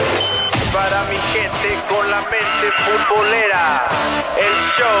Para mi gente con la mente futbolera, el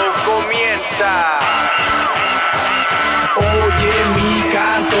show comienza. Oye mi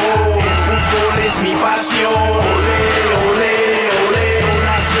canto, el fútbol es mi pasión. Olé, olé, olé,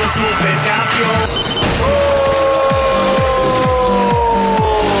 nació supercampeón.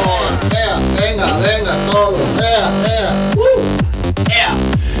 Venga, todos,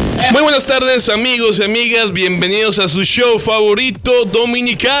 Muy buenas tardes, amigos y amigas, bienvenidos a su show favorito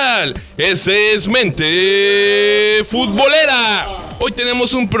dominical. Ese es Mente Futbolera. Hoy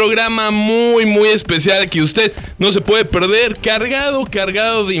tenemos un programa muy especial que usted no se puede perder, cargado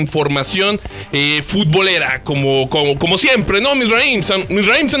de información futbolera, como siempre, ¿no, Misraim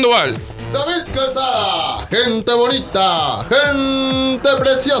Sandoval? David Calzada, gente bonita, gente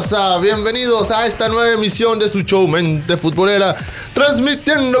preciosa, bienvenidos a esta nueva emisión de su show Mente Futbolera,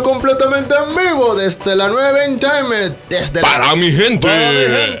 transmitiendo completamente en vivo desde la nueva Entertainment, Para mi gente,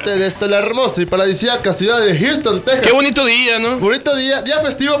 desde la hermosa y paradisíaca ciudad de Houston, Texas. Qué bonito día, ¿no? Bonito día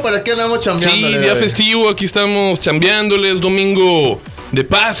festivo para que andamos chambeándole. Sí, día festivo, aquí estamos chambeándoles, domingo de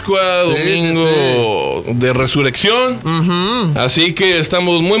Pascua, domingo de Resurrección. Así que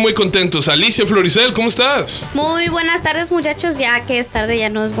estamos muy contentos. Alicia Floricel, ¿cómo estás? Muy buenas tardes, muchachos. Ya que es tarde, ya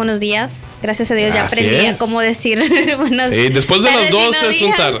no es buenos días. Gracias a Dios ya aprendí a cómo decir buenos días. Después de las 12 es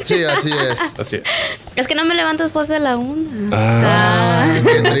un tarde. Sí, así es. Es que no me levanto después de la 1.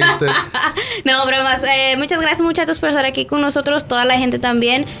 Qué triste. No, bromas. Muchas gracias, muchachos, por estar aquí con nosotros. Toda la gente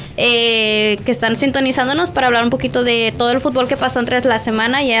también que están sintonizándonos para hablar un poquito de todo el fútbol que pasó entre la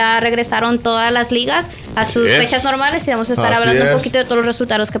semana. Ya regresaron todas las ligas a sus fechas normales y vamos a estar hablando un poquito de todos los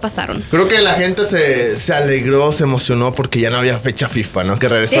resultados que pasaron. Creo que la gente se alegró, se emocionó porque ya no había fecha FIFA, ¿no? Que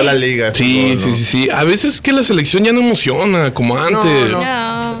regresó a la liga. Sí. A veces es que la selección ya no emociona como antes.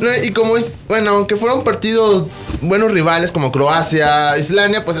 No, y como es, bueno, aunque fueron partidos buenos rivales como Croacia,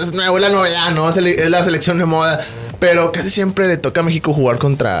 Islandia, pues es la novedad, ¿no? Es la selección de moda. Pero casi siempre le toca a México jugar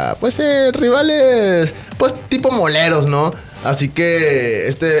contra, pues, rivales, pues, tipo moleros, ¿no? Así que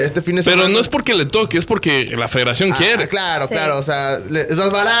este fin de semana... Pero no es porque le toque, es porque la federación quiere. Claro, o sea, es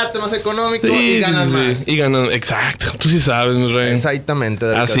más barato, más económico y ganan más. Y ganan, exacto. Tú sí sabes, mi rey. Exactamente.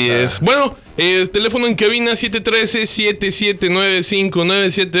 Así es. Bueno, teléfono en cabina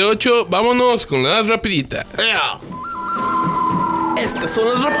 713-779-5978. Vámonos con la rapidita. Estas son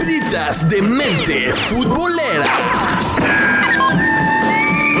las rapiditas de Mente Futbolera.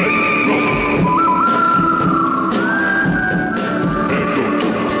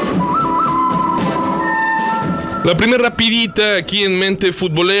 La primera rapidita aquí en Mente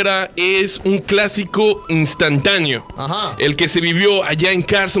Futbolera es un clásico instantáneo. Ajá. El que se vivió allá en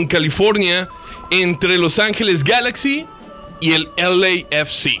Carson, California, entre Los Ángeles Galaxy y el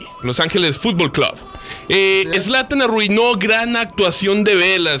LAFC, Los Ángeles Football Club. Zlatan arruinó gran actuación de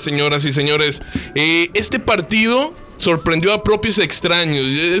Vela, señoras y señores. Este partido sorprendió a propios extraños.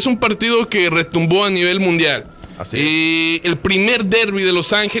 Es un partido que retumbó a nivel mundial. El primer derbi de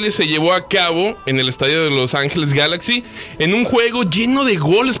Los Ángeles se llevó a cabo en el estadio de Los Ángeles Galaxy en un juego lleno de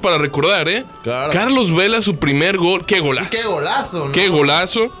goles para recordar, Claro. Carlos Vela, su primer gol. ¡Qué golazo! ¡Qué golazo! ¿no? ¡Qué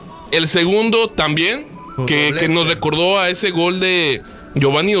golazo! El segundo también, que nos recordó a ese gol de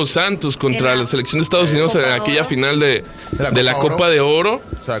Giovanni Dos Santos contra la selección de Estados Unidos en aquella final de la Copa de Oro.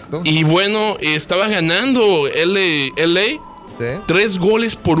 Exacto. Y bueno, estaba ganando LA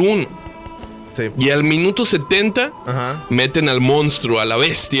 3-1. Sí. Y al minuto 70 meten al monstruo, a la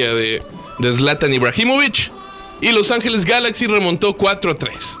bestia de Zlatan Ibrahimovic. Y Los Ángeles Galaxy remontó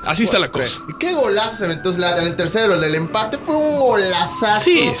 4-3. Así está la cosa. ¿Y qué golazo se aventó Zlatan? El tercero, el empate fue un golazazo.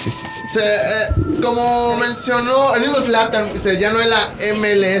 Sí. Como mencionó el mismo Zlatan, ya no es la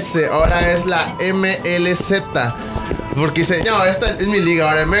MLS, ahora es la MLZ. Porque dice, no, esta es mi liga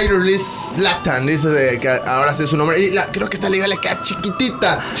ahora, Major League Zlatan, dice que ahora sí es su nombre. Y creo que esta liga le queda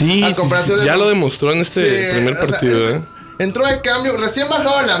chiquitita. Sí, a comparación de ya lo demostró en este primer partido, Entró de cambio, recién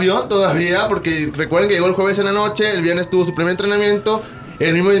bajado al avión todavía, porque recuerden que llegó el jueves en la noche, el viernes tuvo su primer entrenamiento.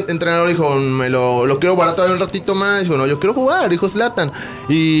 El mismo entrenador dijo, lo quiero guardar todavía un ratito más. Dijo, no, yo quiero jugar, dijo Zlatan.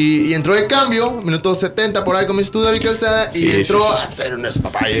 Y entró de cambio, minuto 70 por ahí con mi estudio David Calzada. Y entró a hacer un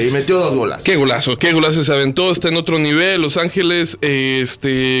espapaya y metió 2 golas. Qué golazo se aventó, está en otro nivel. Los Ángeles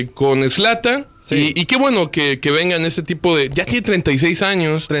con Zlatan. Sí. Y qué bueno que vengan este tipo de... Ya tiene 36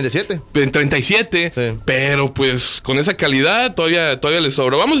 años. 37. 37. Sí. Pero pues con esa calidad todavía le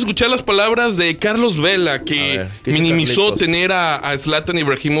sobra. Vamos a escuchar las palabras de Carlos Vela, que minimizó tener a Zlatan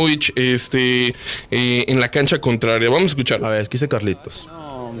Ibrahimovic en la cancha contraria. Vamos a escucharlo. A ver, ¿qué dice Carlitos?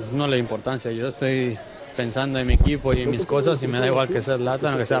 No le da importancia. Yo estoy pensando en mi equipo y en mis cosas y me da igual que sea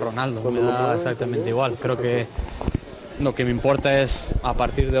Zlatan o que sea Ronaldo. Me da exactamente igual. Creo que lo que me importa es a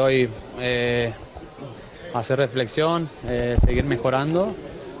partir de hoy hacer reflexión, seguir mejorando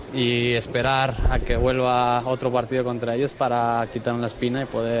y esperar a que vuelva otro partido contra ellos para quitarnos la espina y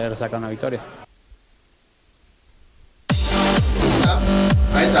poder sacar una victoria.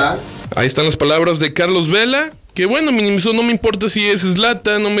 Ahí está. Ahí están las palabras de Carlos Vela, que bueno, minimizó, no me importa si es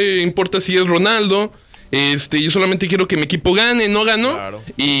Zlatan, no me importa si es Ronaldo, yo solamente quiero que mi equipo gane, no ganó, Claro.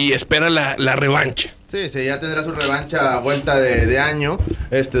 y espera la revancha. Sí, ya tendrá su revancha a vuelta de año,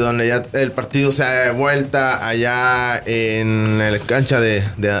 donde ya el partido se ha vuelta allá en la cancha de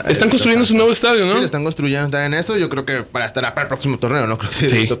Están construyendo su nuevo estadio, ¿no? Sí, lo están construyendo, están en eso. Yo creo que para estar para el próximo torneo, no creo que sea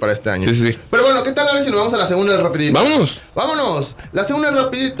Sí. listo para este año. Sí. Pero bueno, ¿qué tal a ver si nos vamos a la segunda rapidita? Vámonos. La segunda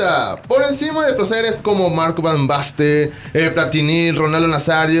rapidita. Por encima de procederes como Marco Van Basten, Platini, Ronaldo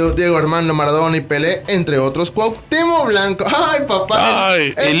Nazario, Diego Armando Maradona y Pelé, entre otros. Cuauhtémoc Blanco. Ay, papá.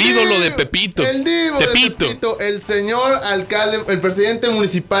 Ay, el ídolo de Pepito. El divo de Pepito. El señor alcalde, el presidente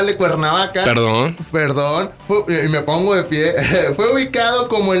municipal de Cuernavaca. Perdón. Y me pongo de pie. Fue ubicado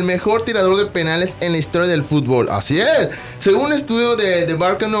como el mejor tirador de penales en la historia del fútbol. Así es. Según un estudio de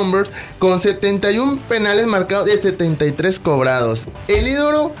Barca Numbers, con 71 penales marcados y 73 cobrados. El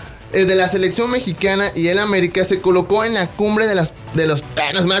ídolo de la selección mexicana y el América se colocó en la cumbre de las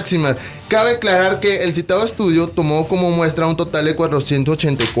penas máximas. Cabe aclarar que el citado estudio tomó como muestra un total de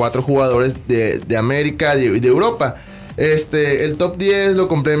 484 jugadores de América y de Europa. El top 10 lo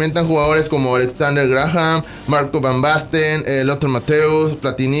complementan jugadores como Alexander Graham, Marco Van Basten, Lothar Matthäus,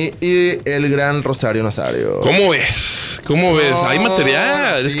 Platini y el gran Rosario Nazario. ¿Cómo ves? Hay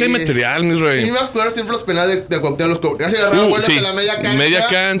material. Sí. Es que hay material, mis rey. Y me acuerdo siempre los penales de Cuauhtémoc. Casi agarraban vuelas sí. de la media cancha. Media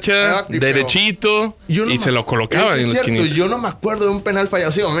cancha, Y derechito. Y se lo colocaban en la esquina. Yo no me acuerdo de un penal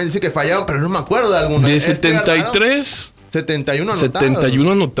fallado. Sí, me dice que fallaron, pero no me acuerdo de alguno. De 73... 71 anotados.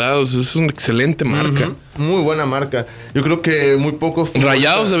 71 anotados. Es una excelente marca. Muy buena marca. Yo creo que muy pocos...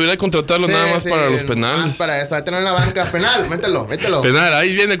 Rayados debería contratarlo nada más para los penales. Más para esto. Ahí tener en la banca. Penal, mételo. Penal,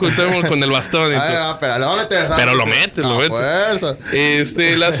 ahí viene con el bastón y todo. Pero lo va a meter. ¿sabes? Pero lo mete. Fuerza.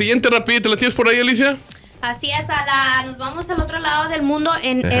 La siguiente rapidita, ¿la tienes por ahí, Alicia? Así es, nos vamos al otro lado del mundo,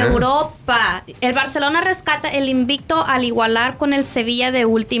 en Europa. El Barcelona rescata el invicto al igualar con el Sevilla de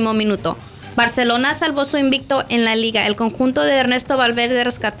último minuto. Barcelona salvó su invicto en la liga. El conjunto de Ernesto Valverde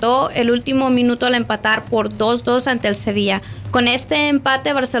rescató el último minuto al empatar por 2-2 ante el Sevilla. Con este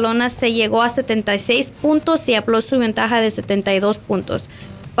empate, Barcelona se llegó a 76 puntos y amplió su ventaja de 72 puntos.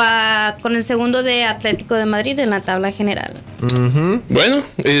 Con el segundo de Atlético de Madrid en la tabla general. Bueno,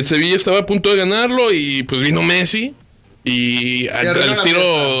 el Sevilla estaba a punto de ganarlo y pues vino Messi. Y al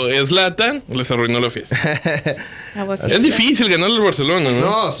estilo Zlatan les arruinó la fiesta. Es difícil ganarle al Barcelona, ¿no?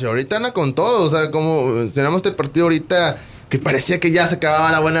 No, si ahorita anda con todo. O sea, como tenemos este partido ahorita que parecía que ya se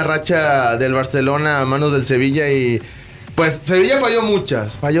acababa la buena racha del Barcelona a manos del Sevilla y... Pues Sevilla falló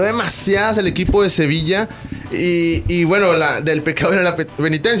demasiadas el equipo de Sevilla y bueno, del pecado era la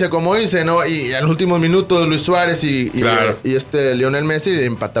penitencia, como dice, ¿no? Y en los últimos minutos Luis Suárez y Lionel Messi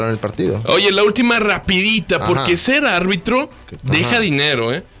empataron el partido. Oye, la última rapidita, porque ser árbitro deja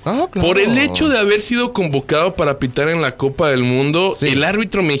dinero, ¿eh? Claro. Por el hecho de haber sido convocado para pitar en la Copa del Mundo, el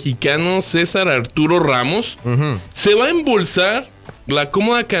árbitro mexicano César Arturo Ramos se va a embolsar la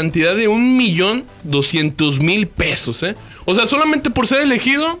cómoda cantidad de 1,200,000 pesos, ¿eh? O sea, solamente por ser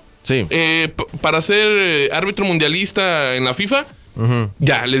elegido para ser árbitro mundialista en la FIFA,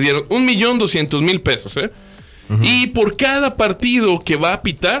 ya le dieron 1,200,000 pesos, ¿eh? Y por cada partido que va a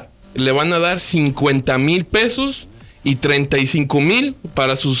pitar, le van a dar 50,000 pesos y 35,000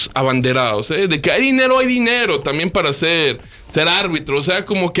 para sus abanderados, ¿eh? De que hay dinero también para ser árbitro. O sea,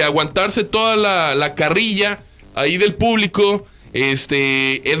 como que aguantarse toda la carrilla ahí del público. Es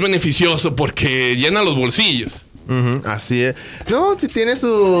beneficioso porque llena los bolsillos. Así es. No, si tiene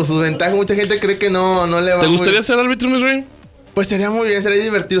sus ventajas. Mucha gente cree que no le va. ¿Te gustaría ser árbitro, Miss Rain? Pues sería muy bien, sería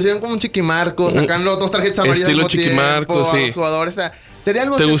divertido. Serían como un Chiquimarco, sacando 2 tarjetas amarillas. Estilo Chiquimarco, sí. Jugadores, o sea, sería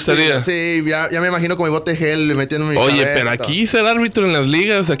algo. ¿Te gustaría? Sí, ya me imagino con mi bote de gel metiendo mi cabeza. Oye, pero aquí ser árbitro en las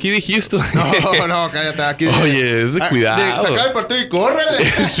ligas, aquí dijiste. No, cállate. Aquí oye, es de cuidado. Sacar el partido y córrele.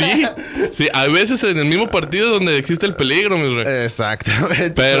 sí, a veces en el mismo partido donde existe el peligro, Miss Rain.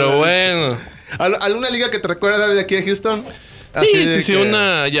 Exactamente. Pero bueno. ¿Alguna liga que te recuerda, David, aquí de Houston? Sí,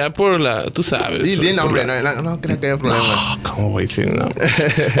 una ya por la... Tú sabes. Di nombre, no creo que haya problema. No, ¿cómo voy a decir no?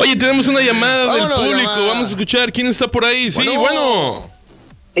 Oye, tenemos una llamada del público. Vamos a escuchar quién está por ahí. Sí, bueno.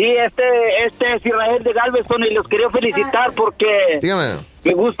 Sí, este es Israel de Galveston y los quería felicitar porque... Dígame.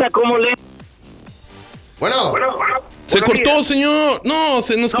 Me gusta cómo leen. Bueno. Se cortó, señor. No,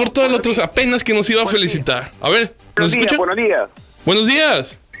 se nos cortó el otro. Apenas que nos iba a felicitar. A ver, ¿nos escucha? Buenos días. Buenos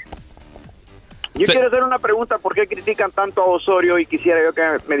días. Yo quiero hacer una pregunta, ¿por qué critican tanto a Osorio? Y quisiera yo que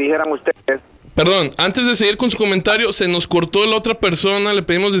me dijeran ustedes. Perdón, antes de seguir con su comentario, se nos cortó la otra persona, le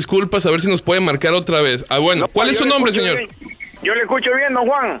pedimos disculpas, a ver si nos puede marcar otra vez. Bueno, ¿cuál es su nombre, señor? Yo le escucho bien, don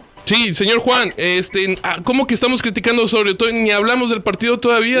Juan. Sí, señor Juan, ¿cómo que estamos criticando a Osorio? Ni hablamos del partido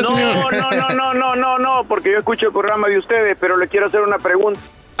todavía, señor. No, porque yo escucho el programa de ustedes, pero le quiero hacer una pregunta.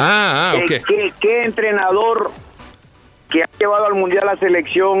 Ok. ¿Qué entrenador que ha llevado al Mundial a la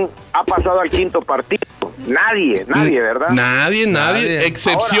selección ha pasado al quinto partido? Nadie, ¿verdad? Nadie.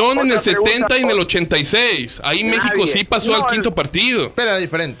 Excepción Ahora, en el otra 70 pregunta, y en el 86. Ahí nadie. México sí pasó al quinto partido. Pero era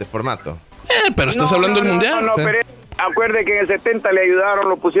diferente formato. Pero estás hablando del Mundial. No, Sí. pero acuerde que en el 70 le ayudaron,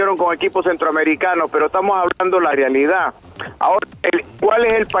 lo pusieron con equipos centroamericanos, pero estamos hablando la realidad. Ahora, ¿cuál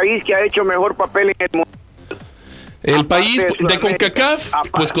es el país que ha hecho mejor papel en el Mundial? El Aparte país de Sudamérica. CONCACAF,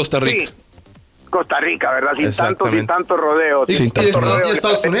 pues Costa Rica. Sí, Costa Rica, ¿verdad? Sin Exactamente. tantos rodeos. Y, Sí, y tanto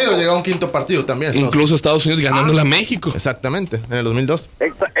Estados Unidos llegó a un quinto partido también. Incluso Estados Unidos ganándole a México. Exactamente, en el 2002.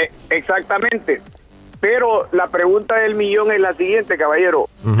 Exactamente. Pero la pregunta del millón es la siguiente, caballero.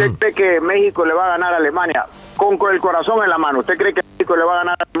 ¿Usted cree que México le va a ganar a Alemania? Con el corazón en la mano. ¿Usted cree que México le va a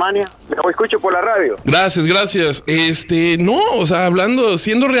ganar a Alemania? Lo escucho por la radio. Gracias. No, o sea,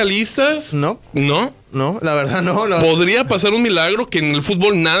 siendo realistas, No, la verdad no. podría pasar un milagro que en el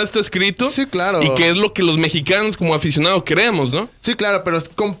fútbol nada está escrito. Sí, claro. Y que es lo que los mexicanos como aficionados creemos, ¿no? Sí, claro, pero es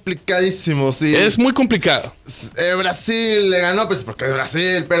complicadísimo, sí. Es muy complicado. Brasil le ganó, pues porque es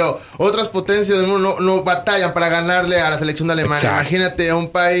Brasil, pero otras potencias del mundo no batallan para ganarle a la selección de Alemania. Exacto. Imagínate a un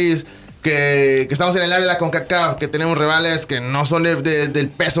país que estamos en el área de la CONCACAF, que tenemos rivales que no son del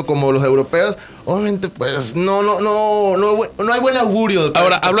peso como los europeos. Obviamente, pues no hay buen augurio.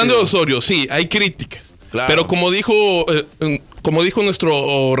 Ahora, hablando de Osorio, sí, hay críticas. Claro. Pero como dijo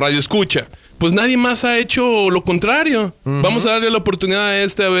nuestro radio escucha, pues nadie más ha hecho lo contrario. Vamos a darle la oportunidad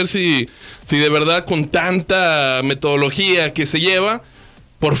a ver si de verdad con tanta metodología que se lleva,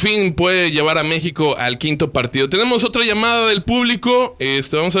 por fin puede llevar a México al quinto partido. Tenemos otra llamada del público.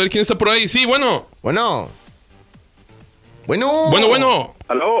 Vamos a ver quién está por ahí. Sí, bueno. Bueno.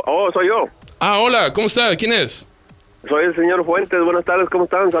 ¿Aló? Soy yo. Hola, ¿cómo está? ¿Quién es? Soy el señor Fuentes. Buenas tardes, ¿cómo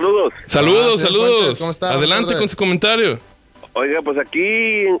están? Saludos. Saludos. Fuentes, ¿cómo está? Adelante Buenas tardes. con su comentario. Oiga, pues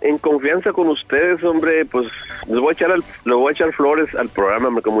aquí en confianza con ustedes, hombre, pues le voy a echar flores al programa,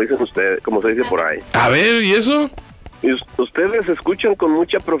 hombre, como dicen ustedes, como se dice por ahí. A ver, ¿y eso? Y ustedes escuchan con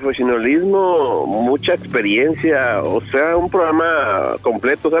mucho profesionalismo, mucha experiencia, o sea, un programa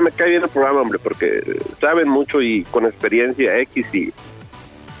completo. O sea, me cae bien el programa, hombre, porque saben mucho y con experiencia X. Y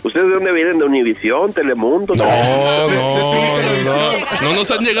 ¿ustedes de dónde vienen? ¿De Univisión, Telemundo? No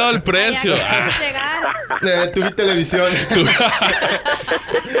nos han llegado al precio. Tuve televisión.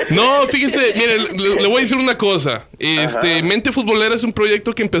 No, fíjense, mire, le voy a decir una cosa. Mente Futbolera es un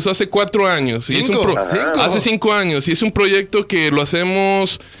proyecto que empezó hace 4 años. Hace 5 años. Y es un proyecto que lo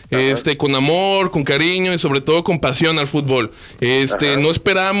hacemos con amor, con cariño y sobre todo con pasión al fútbol. No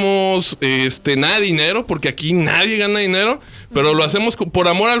esperamos nada de dinero, porque aquí nadie gana dinero, pero lo hacemos por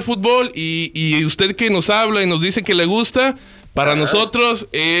amor al fútbol y usted que nos habla y nos dice que le gusta, para nosotros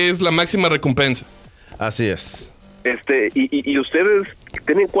es la máxima recompensa. Así es. Y ustedes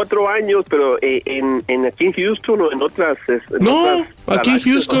tienen 4 años, pero en aquí en Houston o en otras. Aquí en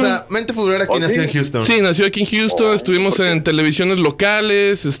Houston. O sea, Mente Futbolera aquí nació en Houston. Sí, nació aquí en Houston. Estuvimos en televisiones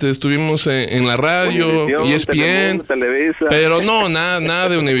locales, estuvimos en la radio, Univisión, ESPN, Telemundo, Televisa. pero no, nada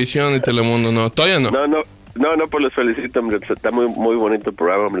de Univisión y Telemundo, no, todavía no. No, pues los felicito, hombre. Está muy bonito el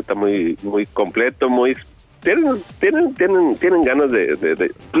programa, hombre. Está muy completo, muy. Tienen ganas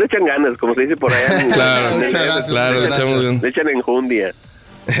de le echan ganas, como se dice por allá. Claro, Muchas gracias, claro, le echamos bien. Le echan enjundia.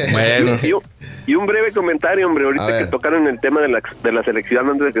 Bueno. Y un breve comentario, hombre, ahorita que tocaron el tema de la selección,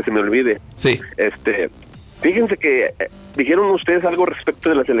 antes de que se me olvide. Sí. Fíjense que dijeron ustedes algo respecto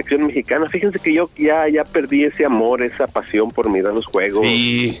de la selección mexicana. Fíjense que yo ya perdí ese amor, esa pasión por mirar los juegos.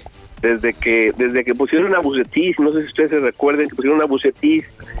 Sí. Desde que pusieron a Bucetich, no sé si ustedes se recuerden que pusieron a Bucetich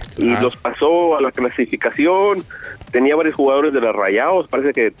y los pasó a la clasificación, tenía varios jugadores de los Rayados,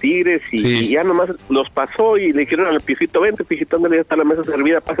 parece que de Tigres, y ya nomás los pasó y le dijeron al Pijito, vente Pijito, ándale, ya está la mesa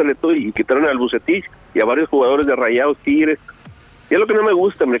servida, pásale tú, y quitaron al Bucetich y a varios jugadores de Rayados, Tigres. Y es lo que no me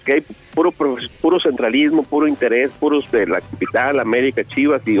gusta, hombre, que hay puro centralismo, puro interés, puros de la capital, América,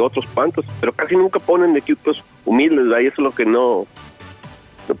 Chivas y otros cuantos, pero casi nunca ponen de equipos humildes, ¿verdad? Y eso es lo que no...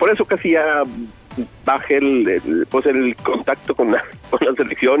 Por eso casi ya bajé el contacto con la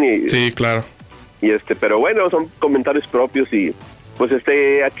selección y Sí, claro. Pero bueno, son comentarios propios y pues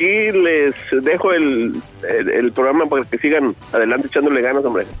aquí les dejo el programa para que sigan adelante echándole ganas,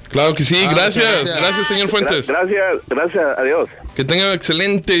 hombre. Claro que sí, gracias, señor Fuentes. Gracias, adiós. Que tenga un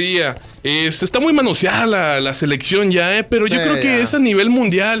excelente día. Está muy manoseada la selección ya, pero yo creo que es a nivel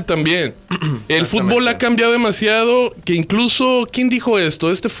mundial también. El fútbol ha cambiado demasiado, que incluso, ¿quién dijo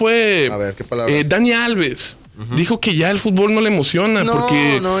esto? Fue a ver, ¿qué palabras? Dani Alves. Dijo que ya el fútbol no le emociona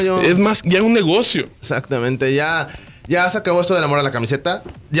porque es más ya un negocio. Exactamente, ya se acabó esto del amor a la camiseta.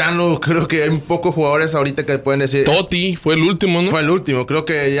 Ya no creo que hay pocos jugadores ahorita que pueden decir... Totti fue el último, ¿no? Fue el último. Creo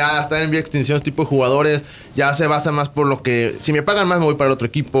que ya están en vía de extinción este tipo de jugadores. Ya se basa más por lo que... Si me pagan más, me voy para el otro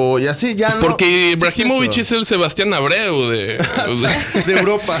equipo. Y así ya no... Porque Ibrahimovic es el Sebastián Abreu de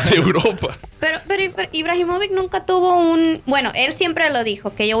Europa. De Europa. Pero Ibrahimovic nunca tuvo un... Bueno, él siempre lo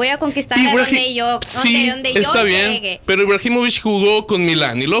dijo, que yo voy a conquistar donde yo está bien, llegue. pero Ibrahimovic jugó con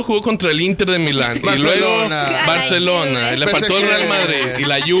Milán y luego jugó contra el Inter de Milán. Y luego Barcelona. Y le faltó el Real Madrid y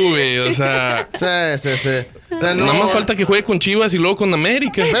la Juve, o sea... Sí. O sea, nada más falta que juegue con Chivas y luego con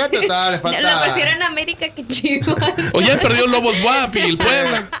América. Espérate, le falta... La prefiero en América que Chivas. O ya perdió Lobos WAP y el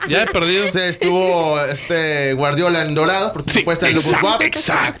Puebla. Ya perdió. Sí, estuvo Guardiola en Dorado porque después está en Lobos WAP.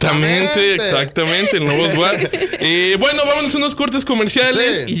 Exactamente, en Lobos WAP. Bueno, vámonos a unos cortes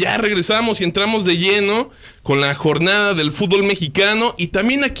comerciales y ya regresamos y entramos de lleno con la jornada del fútbol mexicano. Y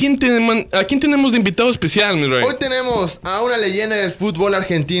también ¿a quién tenemos de invitado especial, mi rey? Hoy tenemos a una leyenda del fútbol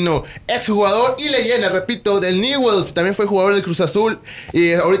argentino, exjugador y leyenda, repito, del Newell's. También fue jugador del Cruz Azul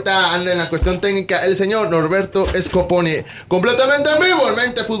y ahorita anda en la cuestión técnica el señor Norberto Scoponi. Completamente en vivo, en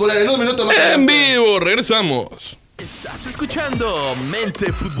Mente Futbolera. En un minuto más. En vivo, regresamos. Estás escuchando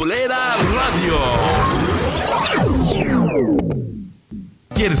Mente Futbolera Radio.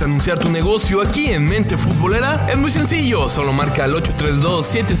 ¿Quieres anunciar tu negocio aquí en Mente Futbolera? Es muy sencillo, solo marca al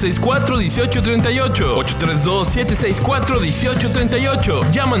 832-764-1838.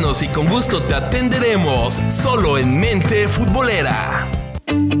 832-764-1838. Llámanos y con gusto te atenderemos, solo en Mente Futbolera.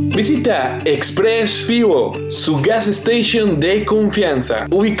 Visita Express Fuel, su gas station de confianza,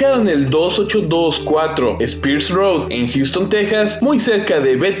 ubicado en el 2824 Spears Road en Houston, Texas, muy cerca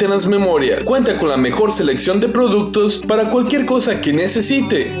de Veterans Memorial. Cuenta con la mejor selección de productos para cualquier cosa que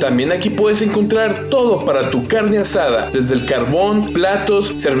necesite. También aquí puedes encontrar todo para tu carne asada, desde el carbón,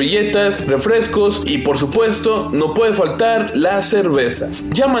 platos, servilletas, refrescos y por supuesto no puede faltar la cerveza.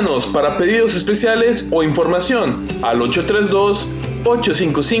 Llámanos para pedidos especiales o información al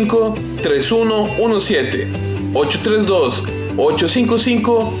 832-855-3117.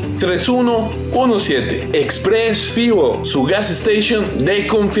 832-855-3117. Express Fuel, su gas station de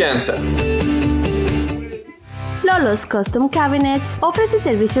confianza. Lolo's Custom Cabinets ofrece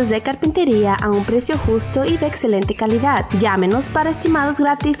servicios de carpintería a un precio justo y de excelente calidad. Llámenos para estimados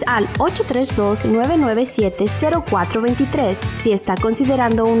gratis al 832-997-0423 si está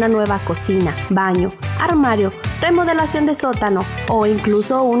considerando una nueva cocina, baño, armario, remodelación de sótano o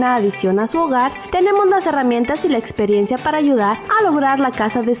incluso una adición a su hogar. Tenemos las herramientas y la experiencia para ayudar a lograr la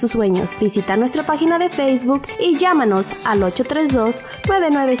casa de sus sueños. Visita nuestra página de Facebook y llámanos al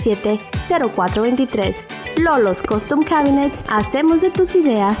 832-997-0423. Lolo's Custom Cabinets, hacemos de tus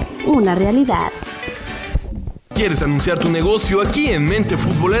ideas una realidad. ¿Quieres anunciar tu negocio aquí en Mente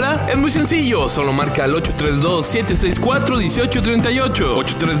Futbolera? Es muy sencillo, solo marca al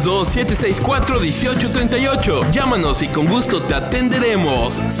 832-764-1838. 832-764-1838. Llámanos y con gusto te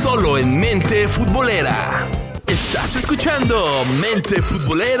atenderemos, solo en Mente Futbolera. Estás escuchando Mente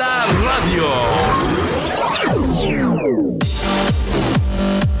Futbolera Radio.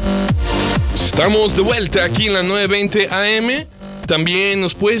 Estamos de vuelta aquí en la 920 AM. También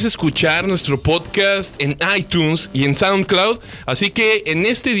nos puedes escuchar nuestro podcast en iTunes y en SoundCloud. Así que en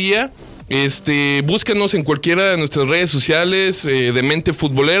este día, búscanos en cualquiera de nuestras redes sociales de Mente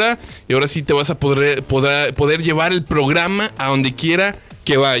Futbolera. Y ahora sí te vas a poder llevar el programa a donde quiera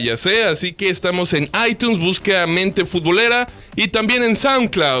que vayas, Así que estamos en iTunes, busca Mente Futbolera. Y también en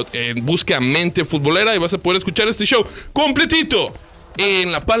SoundCloud, busca Mente Futbolera. Y vas a poder escuchar este show completito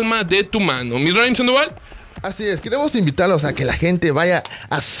en la palma de tu mano. ¿Mi Ryan Sandoval? Así es, queremos invitarlos a que la gente vaya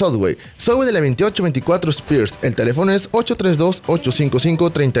a Subway de la 2824 Spears. El teléfono es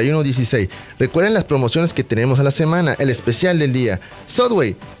 832-855-3116. Recuerden las promociones que tenemos a la semana, el especial del día.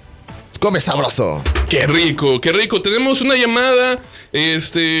 Subway, come sabroso. Qué rico, qué rico. Tenemos una llamada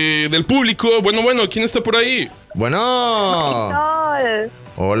del público. Bueno, ¿quién está por ahí? Bueno. Marisol.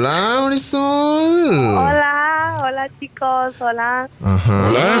 Hola, Marisol. Hola chicos, hola. Ajá.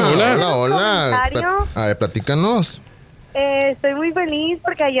 Hola. A ver, platícanos. Estoy muy feliz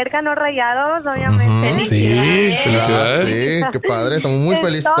porque ayer ganó Rayados, obviamente. Sí, felicidades. Sí, qué padre, estamos muy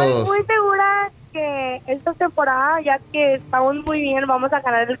felices todos. Estoy muy segura que esta temporada, ya que estamos muy bien, vamos a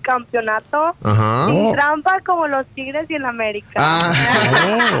ganar el campeonato. Ajá. Sin trampa como los Tigres y el América.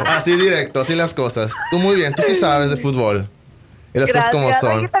 Así directo, así las cosas. Tú muy bien, tú sí sabes de fútbol. Y las cosas como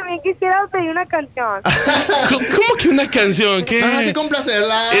son. Yo también quisiera pedir una canción. ¿Cómo que una canción? ¿Qué? Hay que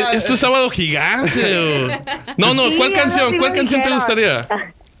complacerla. ¿Esto es Sábado Gigante? No, Sí, ¿cuál canción? algo así ¿Cuál me canción te dijeron. gustaría?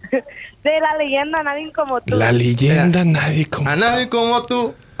 De La Leyenda, Nadie Como Tú. La Leyenda, nadie como... A nadie como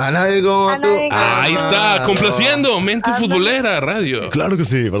tú. A nadie como A tú. nadie como Ahí está, complaciendo. Mente Futbolera Radio. Claro que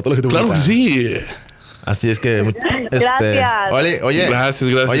sí, para toda la gente. Claro que sí. Así es que... Gracias. Oye. Gracias.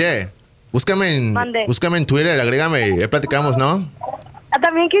 Oye, búscame en Twitter, agrégame y platicamos, ¿no?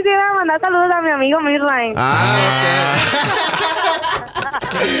 También quisiera mandar saludos a mi amigo Mirline.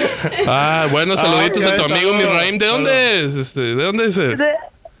 Bueno, saluditos a tu amigo Misraim. ¿De dónde es? ¿De dónde es él?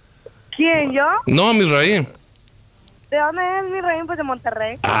 ¿Quién, yo? No, Misraim. ¿De dónde es Mirline? Pues de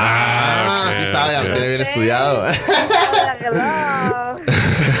Monterrey. Sí sabe, ya lo tiene bien estudiado.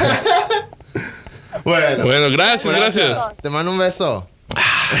 Bueno, gracias. Te mando un beso.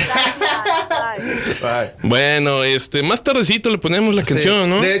 Bye. Bueno, más tardecito le ponemos la canción,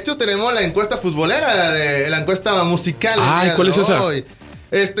 ¿no? De hecho, tenemos la encuesta futbolera, la encuesta musical. ¿Cuál es esa? Hoy.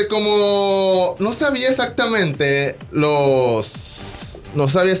 Como no sabía exactamente los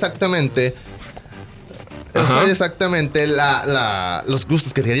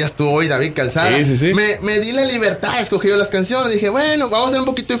gustos que querías tú hoy, David Calzada. Sí. Me di la libertad, escogí las canciones. Dije, bueno, vamos a hacer un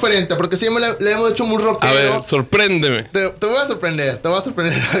poquito diferente, porque siempre le hemos hecho muy rockero. A ver, sorpréndeme. Te voy a sorprender,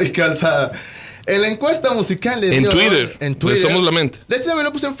 David Calzada. En la encuesta musical En Twitter. Somos la Mente. De hecho, también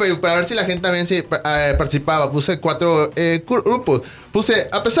lo puse en Facebook para ver si la gente también participaba. Puse 4 grupos. Puse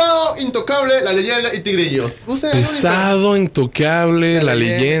Apesado, Intocable, La Leyenda y Tigrillos. Pesado, Intocable, La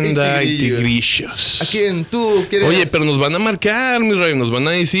Leyenda y Tigrillos. ¿A quién tú quieres? Oye, pero nos van a marcar, mi rey. Nos van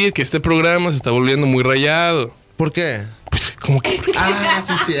a decir que este programa se está volviendo muy rayado. ¿Por qué? Pues, ¿cómo que?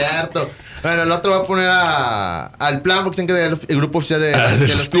 Sí, cierto. Bueno, el otro va a poner al Plan, porque dicen que es el grupo oficial de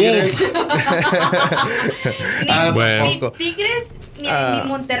los Tigres. Ni Tigres ni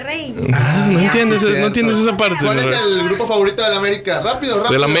Monterrey. No entiendes esa parte. ¿Cuál es el grupo favorito de la América? Rápido.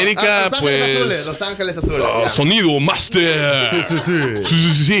 De la América, Los Ángeles Azules. Sonido Master.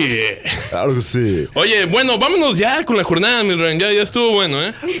 Sí. Claro que sí. Oye, bueno, vámonos ya con la jornada, mi rey. Ya estuvo bueno,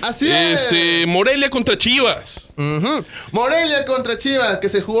 ¿eh? Así es. Morelia contra Chivas. Morelia contra Chivas, que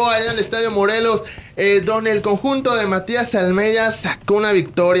se jugó allá en el Estadio Morelos, donde el conjunto de Matías Almeida sacó una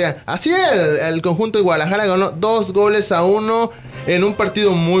victoria. Así es, el conjunto de Guadalajara ganó 2-1 en un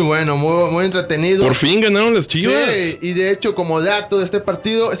partido muy bueno, muy entretenido. Por fin ganaron las Chivas. Sí, y de hecho, como dato de este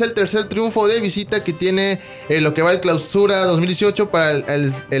partido, es el tercer triunfo de visita que tiene lo que va el Clausura 2018 para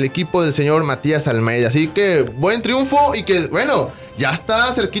el equipo del señor Matías Almeida. Así que buen triunfo y que, bueno, ya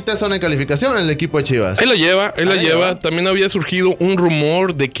está cerquita de zona de calificación en el equipo de Chivas. Él la lleva. También había surgido un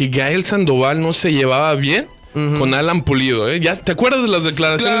rumor de que Gael Sandoval no se llevaba bien con Alan Pulido, ¿eh? ¿Ya te acuerdas de las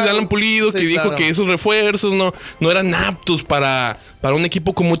declaraciones de Alan Pulido? Que dijo que esos refuerzos no eran aptos para un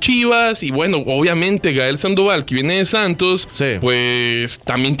equipo como Chivas. Y bueno, obviamente Gael Sandoval, que viene de Santos, pues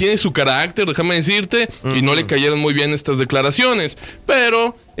también tiene su carácter, déjame decirte, y no le cayeron muy bien estas declaraciones.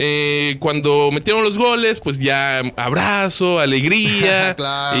 Pero cuando metieron los goles, pues ya abrazo, alegría.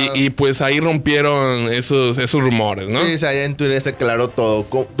 Claro. y pues ahí rompieron esos rumores, ¿no? Sí, allá en Twitter se aclaró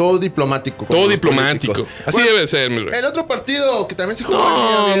todo diplomático. Todo diplomático. Así debe ser, mi rey. El otro partido que también se jugó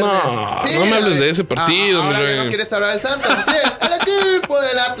el día viernes. No me hables de ese partido, mi ahora rey. que no quieres hablar del Santos. Sí, el equipo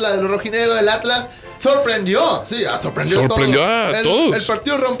del Atlas, de los rojinegros del Atlas, sorprendió. Sí, sorprendió a todos. El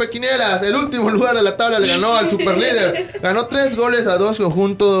partido rompequinelas, el último lugar de la tabla, le ganó al superlíder. Ganó 3-2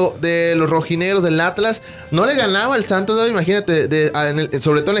 conjunto de los rojinegros del Atlas. No le ganaba al Santos, imagínate,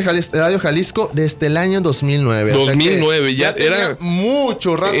 sobre todo en el Estadio Jalisco, desde el año 2009. 2009, o sea ya era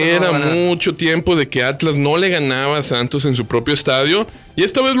mucho rato. Era mucho tiempo de que Atlas no le ganaba a Santos en su propio estadio. Y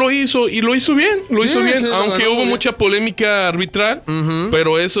esta vez lo hizo, y lo hizo bien. Aunque hubo mucha polémica arbitral.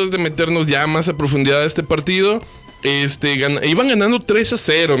 Pero eso es de meternos ya más a profundidad de este partido. Iban ganando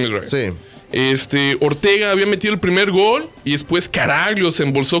 3-0, mi rey. Sí. Ortega había metido el primer gol. Y después Caraglio se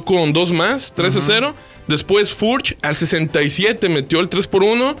embolsó con 2 más, 3-0. Después Furch al 67 metió el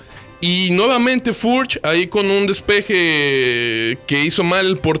 3-1. Y nuevamente Furch, ahí con un despeje que hizo mal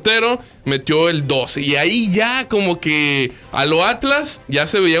el portero, metió el 2. Y ahí ya como que a lo Atlas ya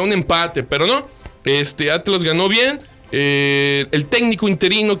se veía un empate, pero no. Atlas ganó bien. El técnico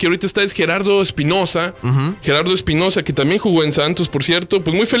interino que ahorita está es Gerardo Espinosa. Gerardo Espinosa, que también jugó en Santos, por cierto.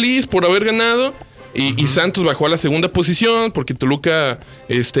 Pues muy feliz por haber ganado. Y Santos bajó a la segunda posición porque Toluca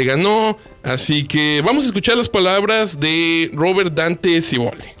ganó. Así que vamos a escuchar las palabras de Robert Dante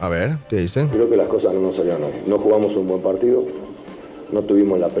Siboldi. A ver, ¿qué dicen? Creo que las cosas no nos salieron hoy. No jugamos un buen partido, no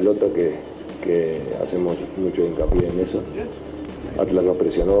tuvimos la pelota, que hacemos mucho hincapié en eso. Atlas nos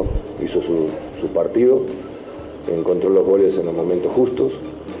presionó, hizo su partido encontró los goles en los momentos justos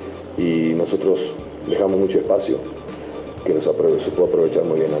y nosotros dejamos mucho espacio que se pudo aprovechar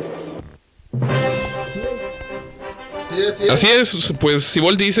muy bien antes. Así es, pues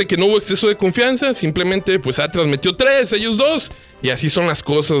Siboldi dice que no hubo exceso de confianza, simplemente pues Atlas metió 3, ellos 2, y así son las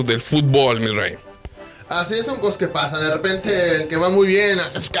cosas del fútbol, mi rey. Así son cosas que pasan, de repente el que va muy bien,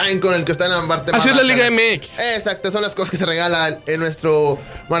 caen con el que está en la parte más así es la baja. Liga MX. Exacto, son las cosas que se regalan en nuestro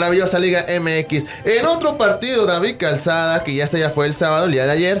maravillosa Liga MX. En otro partido, David Calzada, que ya fue el sábado, el día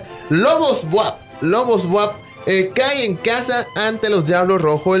de ayer, Lobos WAP cae en casa ante los Diablos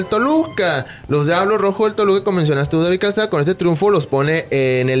Rojos del Toluca. Los Diablos Rojos del Toluca, como mencionaste tú, David Calzada, con este triunfo los pone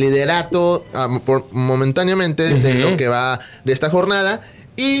en el liderato momentáneamente de lo que va de esta jornada.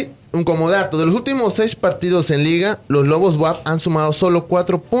 Y como dato, de los últimos 6 partidos en liga, los Lobos WAP han sumado solo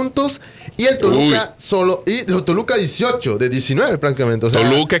 4 puntos y el Toluca el Toluca 18 de 19 prácticamente. O sea,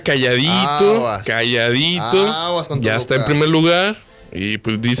 Toluca calladito, aguas con ya Toluca. está en primer lugar. Y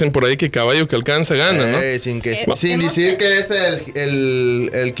pues dicen por ahí que caballo que alcanza gana, ¿no? Sin decir que es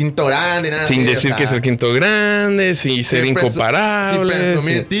el quinto grande, nada. Sin decir que es el quinto grande, sin ser incomparable.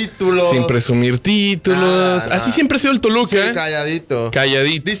 Sin presumir títulos. Así siempre ha sido el Toluca. Sí, calladito.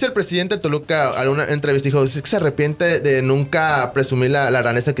 Dice el presidente de Toluca en una entrevista, dijo, es que se arrepiente de nunca presumir la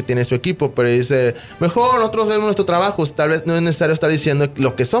grandeza que tiene su equipo, pero dice, mejor nosotros hacemos nuestro trabajo, tal vez no es necesario estar diciendo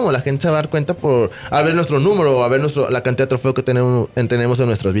lo que somos, la gente se va a dar cuenta a ver nuestro número, a ver la cantidad de trofeos que tenemos en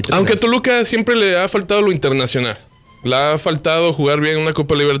nuestras vitrinas. Aunque a Toluca siempre le ha faltado lo internacional. Le ha faltado jugar bien una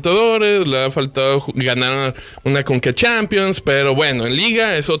Copa Libertadores, le ha faltado ganar una Conca Champions, pero bueno, en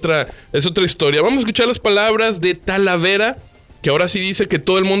Liga es otra historia. Vamos a escuchar las palabras de Talavera, que ahora sí dice que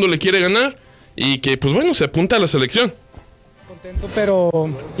todo el mundo le quiere ganar y que, pues bueno, se apunta a la selección.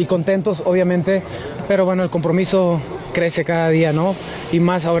 Contentos, obviamente, pero bueno, el compromiso crece cada día, ¿no? Y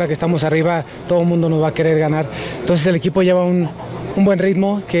más ahora que estamos arriba, todo el mundo nos va a querer ganar. Entonces el equipo lleva un buen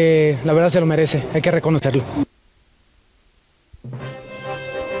ritmo que la verdad se lo merece, hay que reconocerlo.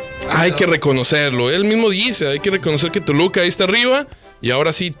 Hay que reconocerlo, él mismo dice, hay que reconocer que Toluca ahí está arriba y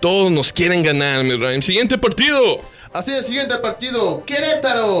ahora sí todos nos quieren ganar, mi Ryan. Siguiente partido. Así es, siguiente partido,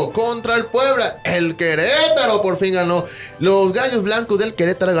 Querétaro contra el Puebla. El Querétaro por fin ganó. Los Gallos Blancos del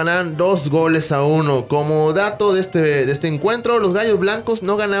Querétaro ganaron 2-1. Como dato de este encuentro, los Gallos Blancos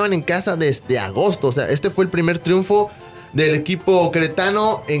no ganaban en casa desde agosto. O sea, este fue el primer triunfo del equipo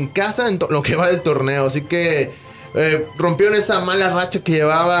queretano en casa en lo que va del torneo. Así que rompieron esa mala racha que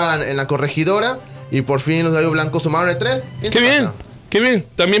llevaban en la corregidora y por fin los Gallos Blancos sumaron el 3. Qué bien.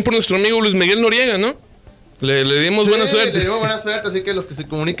 También por nuestro amigo Luis Miguel Noriega, ¿no? Le dimos buena suerte. Le dimos buena suerte, así que los que se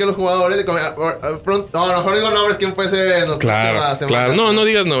comuniquen los jugadores, pronto, no, mejor digo nombres, ¿quién puede ser? Claro, no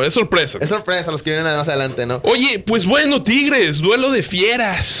digas no, es sorpresa. Es sorpresa, los que vienen más adelante, ¿no? Oye, pues bueno, Tigres, duelo de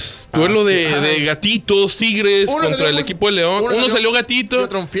fieras. Duelo de gatitos, tigres contra el equipo de León. Uno salió gatito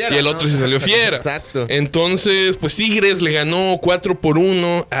y el otro sí salió fiera. Exacto. Entonces, pues Tigres le ganó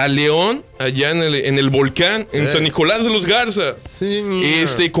 4-1 a León allá en el Volcán, en San Nicolás de los Garza. Sí.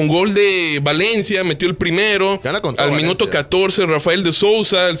 Con gol de Valencia, metió el primero. Al minuto 14, Rafael de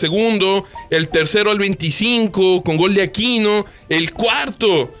Sousa, el segundo. El tercero al 25, con gol de Aquino. El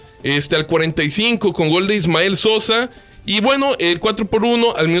cuarto, al 45, con gol de Ismael Sosa. Y bueno, el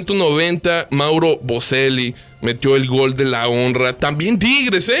 4-1 al minuto 90, Mauro Boselli metió el gol de la honra. También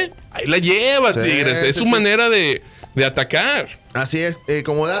Tigres, ahí la lleva Tigres, es su manera de atacar. Así es,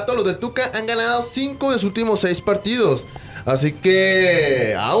 como dato, los de Tuca han ganado 5 de sus últimos 6 partidos. Así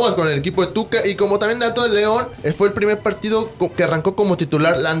que aguas con el equipo de Tuca. Y como también dato de León, fue el primer partido que arrancó como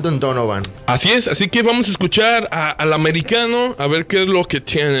titular Landon Donovan. Así es, así que vamos a escuchar al americano a ver qué es lo que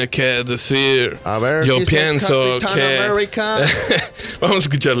tiene que decir. A ver, yo pienso que vamos a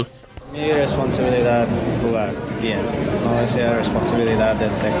escucharlo. Mi responsabilidad jugar bien, no es la responsabilidad del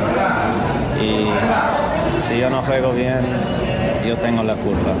técnico. Y si yo no juego bien, yo tengo la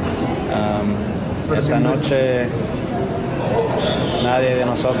culpa. Esta noche nadie de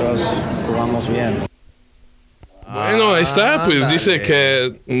nosotros jugamos bien. Bueno, ahí está, pues dice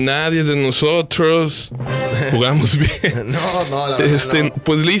que nadie de nosotros jugamos bien. No, la verdad no.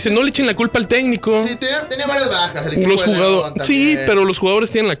 Pues le dice, no le echen la culpa al técnico. Sí, tenía varias bajas. El equipo Los jugadores, sí, también. pero los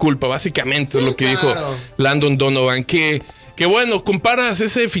jugadores tienen la culpa, básicamente, es lo que dijo Landon Donovan. Que bueno, comparas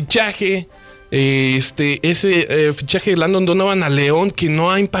ese fichaje, fichaje de Landon Donovan a León, que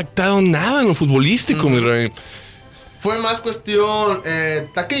no ha impactado nada en lo futbolístico, mi rey. Fue más cuestión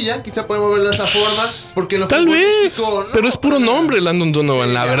taquilla, quizá podemos verlo de esa forma, porque en lo tal vez, no, pero es puro nombre Landon Donovan,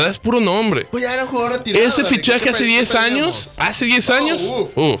 sí, la verdad es puro nombre. Pues ya era un jugador retirado. Ese fichaje hace 10 años,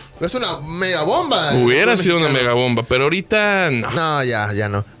 uf. Es una mega bomba. Hubiera sido una mega bomba, pero ahorita no. No, ya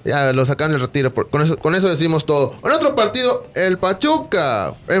no. Ya lo sacaron del retiro. Con eso decimos todo. En otro partido, el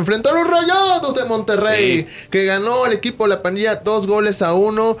Pachuca enfrentó a los Rayados de Monterrey, que ganó el equipo de la pandilla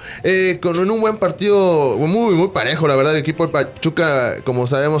 2-1, con un buen partido, muy, muy parejo. La verdad, el equipo de Pachuca, como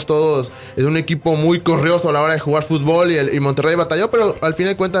sabemos todos, es un equipo muy corrioso a la hora de jugar fútbol, y Monterrey batalló, pero al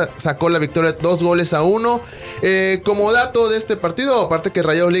final de cuentas sacó la victoria 2-1. Como dato de este partido, aparte que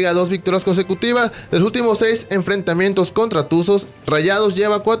Rayados liga 2 victorias consecutivas, de los últimos 6 enfrentamientos contra Tuzos, Rayados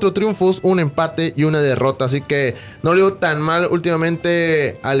lleva 4 triunfos, un empate y una derrota, así que no le dio tan mal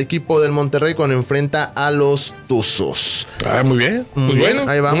últimamente al equipo del Monterrey cuando enfrenta a los Tuzos. Muy bien. Pues bueno,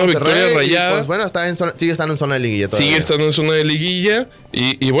 ahí va una Monterrey, victoria Rayada. Pues bueno, sigue estando en zona de liguilla todavía. Sigue estando en zona de liguilla.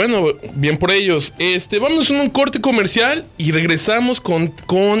 Y bueno, bien por ellos. Vámonos en un corte comercial y regresamos con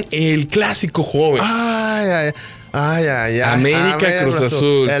el clásico joven. Ay. América Cruz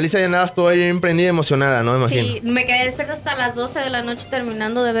Azul. Alicia Llanada estuvo ahí bien prendida y emocionada, ¿no? Me imagino. Sí, me quedé despierta hasta las 12 de la noche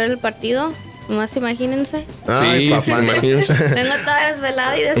terminando de ver el partido. Nomás imagínense. Ay, papá, imagínense. Vengo toda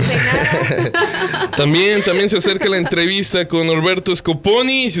desvelada y despeinada. También se acerca la entrevista con Norberto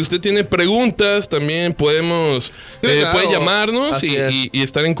Scoponi. Si usted tiene preguntas, también puede llamarnos y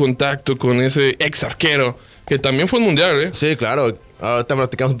estar en contacto con ese ex arquero que también fue mundial, ¿eh? Sí, claro. Ahorita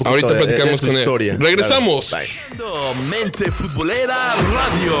platicamos un poquito de su historia. Regresamos. Claro. Mente Futbolera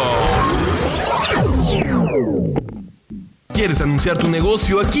Radio. ¿Quieres anunciar tu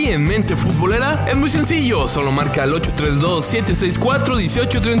negocio aquí en Mente Futbolera? Es muy sencillo, solo marca al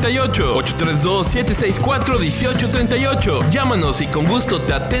 832-764-1838. 832-764-1838. Llámanos y con gusto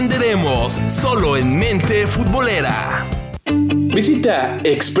te atenderemos, solo en Mente Futbolera. Visita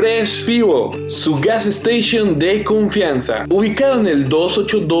Express Fuel, su gas station de confianza, ubicado en el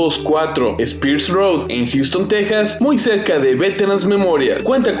 2824 Spears Road en Houston, Texas, muy cerca de Veterans Memorial.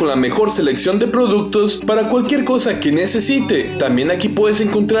 Cuenta con la mejor selección de productos para cualquier cosa que necesite. También aquí puedes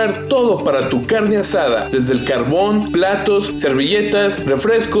encontrar todo para tu carne asada, desde el carbón, platos, servilletas,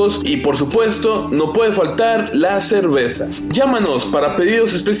 refrescos y por supuesto no puede faltar la cerveza. Llámanos para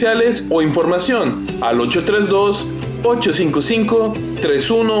pedidos especiales o información al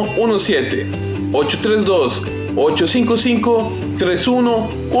 832-855-3117.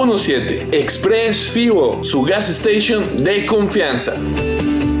 832-855-3117. Express Fuel, su gas station de confianza.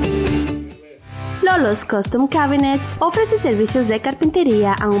 Lolo's Custom Cabinets ofrece servicios de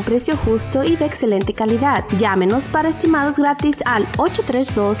carpintería a un precio justo y de excelente calidad. Llámenos para estimados gratis al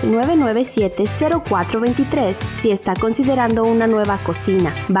 832-997-0423. Si está considerando una nueva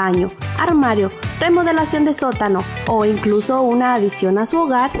cocina, baño, armario, remodelación de sótano o incluso una adición a su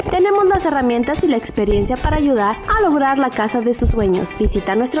hogar, tenemos las herramientas y la experiencia para ayudar a lograr la casa de sus sueños.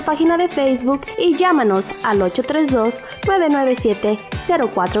 Visita nuestra página de Facebook y llámanos al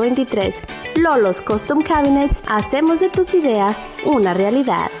 832-997-0423. Lolo's Custom Cabinets, hacemos de tus ideas una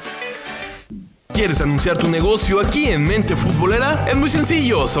realidad. ¿Quieres anunciar tu negocio aquí en Mente Futbolera? Es muy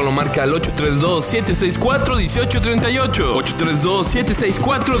sencillo, solo marca al 832-764-1838.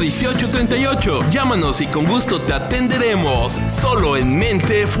 832-764-1838. Llámanos y con gusto te atenderemos, solo en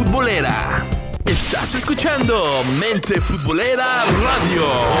Mente Futbolera. Estás escuchando Mente Futbolera Radio.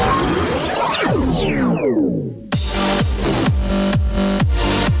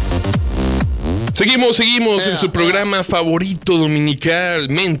 Seguimos en su programa favorito dominical,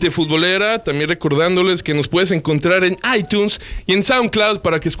 Mente Futbolera. También recordándoles que nos puedes encontrar en iTunes y en SoundCloud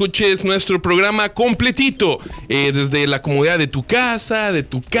para que escuches nuestro programa completito, desde la comodidad de tu casa, de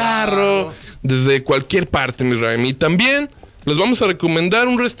tu carro, desde cualquier parte, mi Raimi. Y también les vamos a recomendar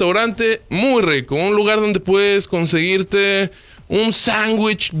un restaurante muy rico, un lugar donde puedes conseguirte un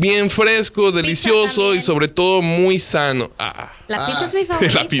sándwich bien fresco, delicioso y sobre todo muy sano. La pizza es mi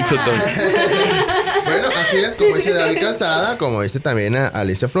favorita. La pizza también. Bueno, así es, como dice David Calzada, como dice también a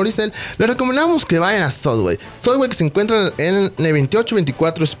Alicia Floricel, les recomendamos que vayan a Subway. Subway, que se encuentra en el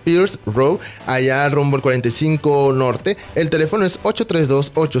 2824 Spears Road, allá rumbo al 45 Norte. El teléfono es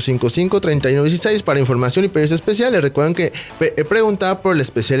 832-855-3116 para información y pedidos especiales. Recuerden que preguntar por el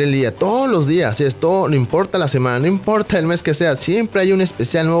especial del día, todos los días, si es todo, no importa la semana, no importa el mes que sea, siempre hay un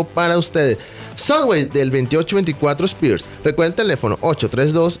especial nuevo para ustedes. Subway del 2824 Spears. Recuerden el teléfono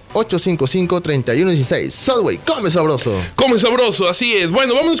 832-855-3116. Subway, come sabroso. Come sabroso, así es.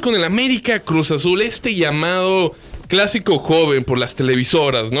 Bueno, vámonos con el América Cruz Azul, este llamado clásico joven por las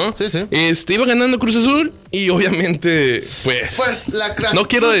televisoras, ¿no? Sí. Iba ganando Cruz Azul y obviamente, pues no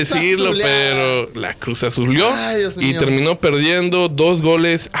quiero decirlo, pero la Cruz Azulió y terminó perdiendo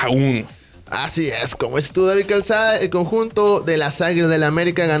 2-1. Así es, como es tú, David Calzada, el conjunto de las Águilas del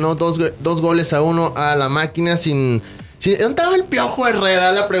América ganó 2-1 a la máquina sin Sí, ¿dónde estaba el Piojo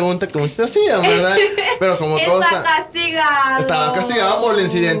Herrera? La pregunta que muchos hacían, ¿verdad? Pero como todos... Estaba castigado por el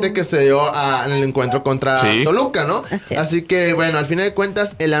incidente que se dio en el encuentro contra Toluca, ¿no? Así que, bueno, al final de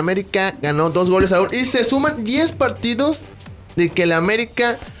cuentas, el América ganó 2-1 y se suman 10 partidos de que el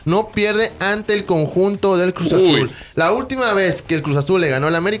América no pierde ante el conjunto del Cruz Azul. La última vez que el Cruz Azul le ganó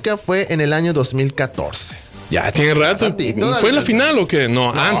al América fue en el año 2014. Ya tiene rato. ¿Fue en la final o qué?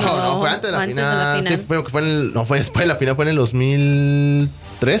 No, antes. No, fue antes de la final. Sí, fue después de la final, fue en el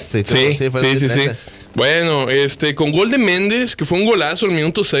 2013. Sí. Bueno, con gol de Méndez, que fue un golazo al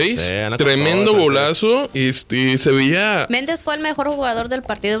minuto 6. Tremendo golazo. Se veía... Méndez fue el mejor jugador del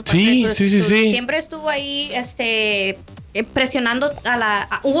partido. Sí. Siempre estuvo ahí, presionando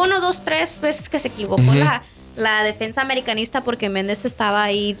hubo 1, 2, 3 veces que se equivocó la defensa americanista porque Méndez estaba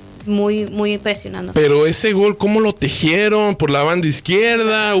ahí muy, muy presionando. Pero ese gol, ¿cómo lo tejieron? Por la banda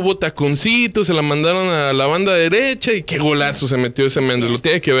izquierda, hubo taconcitos, se la mandaron a la banda derecha y qué golazo se metió ese Méndez, lo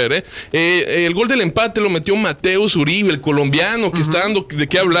tiene que ver, el gol del empate lo metió Mateus Uribe, el colombiano, que está dando de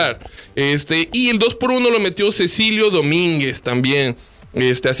qué hablar. Y el 2-1 lo metió Cecilio Domínguez también.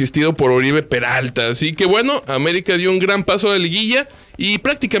 Asistido por Oribe Peralta. Así que bueno, América dio un gran paso a la liguilla y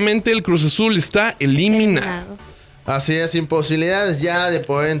prácticamente el Cruz Azul está eliminado. Así es, sin posibilidades ya de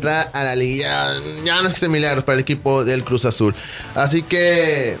poder entrar a la liguilla. Ya no existen milagros para el equipo del Cruz Azul. Así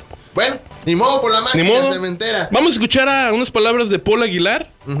que, bueno, ni modo por la máquina cementera. Vamos a escuchar a unas palabras de Paul Aguilar,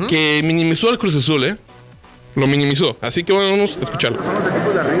 que minimizó al Cruz Azul, Lo minimizó. Así que vamos a escucharlo. Son los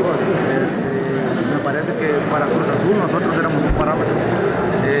equipos de arriba. Me parece que para Cruz Azul nosotros éramos un parámetro.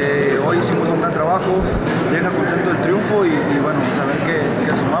 Hoy hicimos un gran trabajo, llega contento el triunfo y bueno, saber que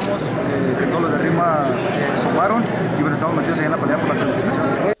sumamos, que todos los de arriba sumaron y bueno, estamos metidos ahí en la pelea por la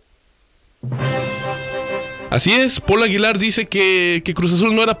calificación. Así es, Paul Aguilar dice que Cruz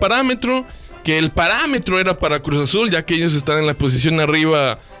Azul no era parámetro, que el parámetro era para Cruz Azul, ya que ellos están en la posición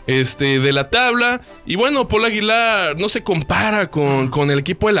arriba de la tabla. Y bueno, Paul Aguilar no se compara con el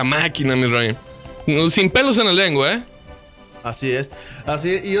equipo de la máquina, mi rey. Sin pelos en la lengua, Así es.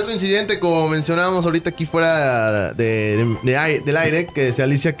 Y otro incidente, como mencionábamos ahorita aquí fuera del aire, que decía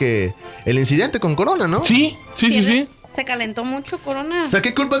Alicia que el incidente con Corona, ¿no? Sí. Se calentó mucho Corona. O sea,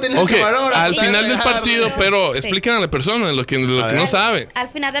 ¿qué culpa tenía el camarógrafo? Al final del partido, pero expliquen a la persona lo que no sabe. Al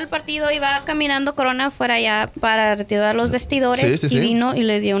final del partido iba caminando Corona fuera ya para retirar los vestidores y vino y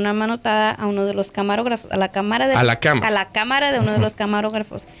le dio una manotada a uno de los camarógrafos, a la cámara de uno de los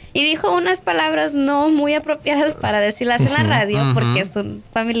camarógrafos. Y dijo unas palabras no muy apropiadas para decirlas en la radio, porque es un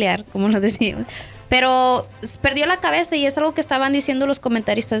familiar, como lo decimos. Pero perdió la cabeza y es algo que estaban diciendo los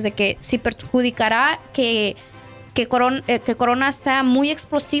comentaristas de que si perjudicará que Corona sea muy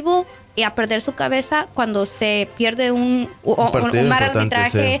explosivo y a perder su cabeza cuando se pierde un mal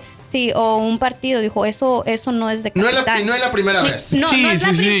arbitraje, o un partido. Dijo, eso no es de capitán. No es la primera vez. Y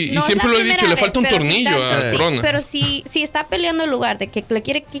siempre lo he dicho, le falta un tornillo a Corona. Pero si está peleando en lugar de que le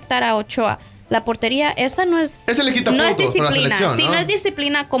quiere quitar a Ochoa la portería, esa no es disciplina. No es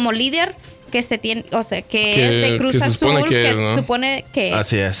disciplina como líder que se tiene, o sea, que es de Cruz Azul, que se supone que...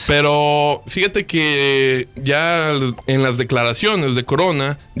 Así es. Pero fíjate que ya en las declaraciones de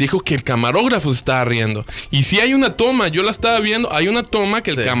Corona dijo que el camarógrafo se está riendo. Y si hay una toma, yo la estaba viendo, hay una toma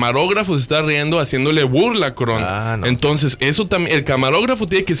que el camarógrafo se está riendo haciéndole burla a Corona. Entonces, eso también, el camarógrafo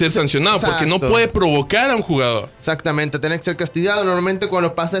tiene que ser sancionado porque no puede provocar a un jugador. Exactamente, tiene que ser castigado. Normalmente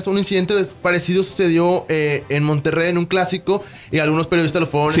cuando pasa un incidente parecido sucedió en Monterrey en un clásico y algunos periodistas lo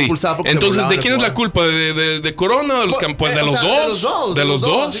fueron expulsados porque entonces, ¿de quién es la culpa? ¿De Corona o de los dos? De los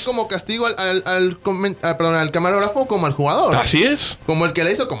dos. Así como castigo al camarógrafo como al jugador. Así es. Como el que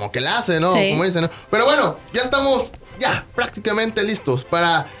le hizo, como que la hace, ¿no? Como dicen, ¿no? Pero bueno, ya estamos prácticamente listos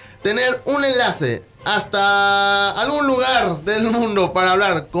para tener un enlace hasta algún lugar del mundo para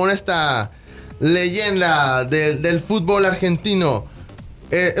hablar con esta leyenda del fútbol argentino.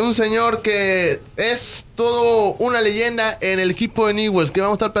 Un señor que es todo una leyenda en el equipo de Newell's, que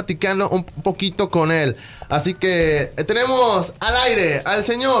vamos a estar platicando un poquito con él. Así que tenemos al aire al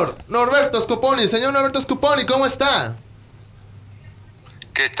señor Norberto Scoponi. Señor Norberto Scoponi, ¿cómo está?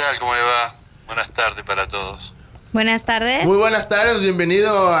 ¿Qué tal? ¿Cómo le va? Buenas tardes para todos. Buenas tardes. Muy buenas tardes,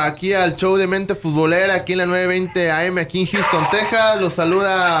 bienvenido aquí al show de Mente Futbolera, aquí en la 920 AM, aquí en Houston, Texas. Los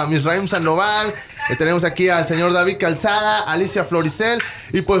saluda Misraim Sandoval. Tenemos aquí al señor David Calzada, Alicia Floricel.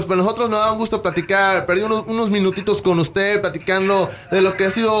 Y pues nosotros nos da un gusto platicar, perdí unos minutitos con usted, platicando de lo que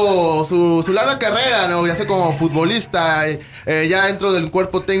ha sido su larga carrera, ¿no? Ya sea como futbolista, ya dentro del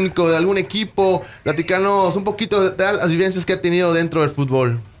cuerpo técnico de algún equipo, platicarnos un poquito de las vivencias que ha tenido dentro del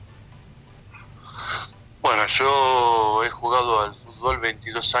fútbol. Bueno, yo he jugado al fútbol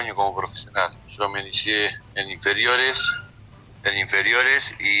 22 años como profesional. Yo Yo me inicié en inferiores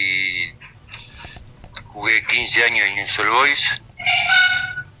y jugué 15 años en Newell's Old Boys.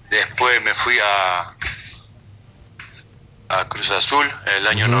 Después me fui a Cruz Azul en el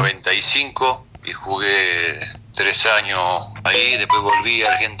año 95 y jugué 3 años ahí. Después volví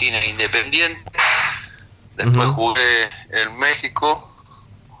a Argentina Independiente. Después jugué en México,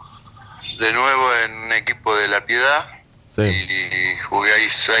 de nuevo en un equipo de La Piedad. Sí. Y jugué ahí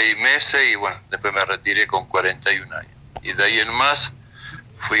 6 meses y bueno, después me retiré con 41 años. Y de ahí en más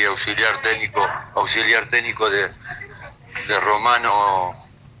fui auxiliar técnico de Romano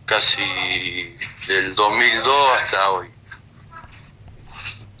casi del 2002 hasta hoy.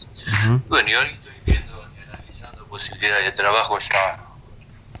 Bueno, y ahorita estoy viendo y analizando posibilidades de trabajo ya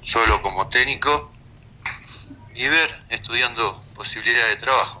solo como técnico y estudiando posibilidades de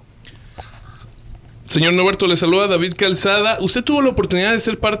trabajo. Señor Norberto, le saluda David Calzada. ¿Usted tuvo la oportunidad de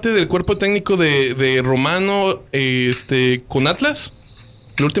ser parte del cuerpo técnico de Romano con Atlas?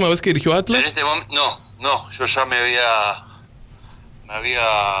 ¿La última vez que dirigió Atlas? En este momento, no, yo ya me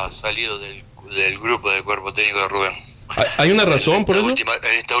había salido del grupo del cuerpo técnico de Rubén. ¿Hay una razón por eso? En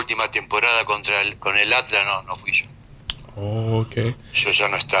esta última temporada con el Atlas no fui yo. Oh, okay. Yo ya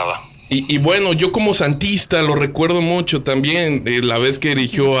no estaba. Y bueno, yo como santista lo recuerdo mucho también, la vez que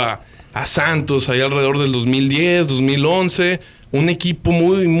dirigió a Santos, ahí alrededor del 2010, 2011, un equipo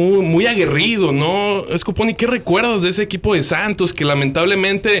muy aguerrido, ¿no? Scoponi, ¿qué recuerdas de ese equipo de Santos que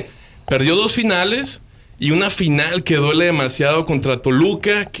lamentablemente perdió 2 finales y una final que duele demasiado contra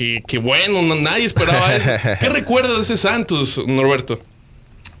Toluca, que bueno, nadie esperaba eso? ¿Qué recuerdas de ese Santos, Norberto?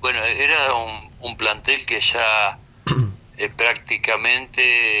 Bueno, era un plantel que ya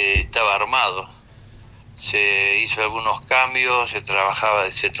prácticamente estaba armado. Se hizo algunos cambios, se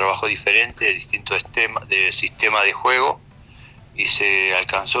trabajó diferente, distintos sistemas de juego y se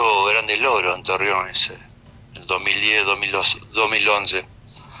alcanzó grandes logros en Torreón en 2010, 2011.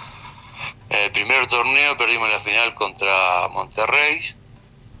 En el primer torneo perdimos la final contra Monterrey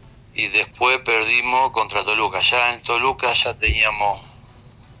y después perdimos contra Toluca. Ya en Toluca ya teníamos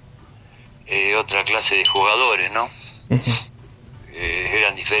otra clase de jugadores, ¿no?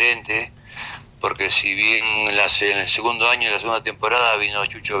 Eran diferentes. Porque si bien en el segundo año de la segunda temporada vino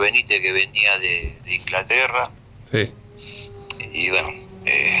Chucho Benítez, que venía de Inglaterra. Sí. Y bueno,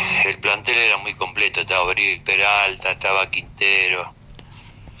 el plantel era muy completo. Estaba Oribe Peralta, estaba Quintero,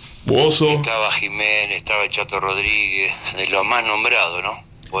 Pozo, estaba Jiménez, estaba el Chato Rodríguez, de los más nombrados, ¿no?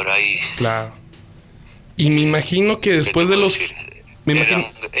 Por ahí. Claro. Y me imagino que después de los...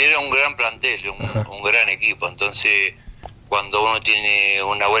 Era un gran plantel, un gran equipo. Entonces, cuando uno tiene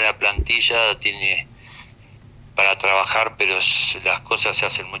una buena plantilla, tiene para trabajar, pero las cosas se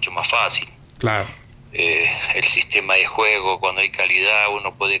hacen mucho más fácil. Claro. El sistema de juego, cuando hay calidad,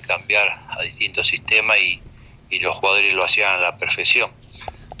 uno puede cambiar a distintos sistemas y los jugadores lo hacían a la perfección.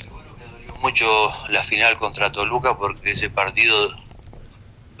 Seguro que dolió mucho la final contra Toluca porque ese partido,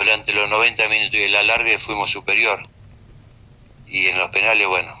 durante los 90 minutos y el alargue, fuimos superior. Y en los penales,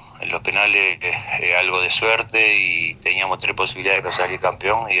 algo de suerte y teníamos 3 posibilidades de salir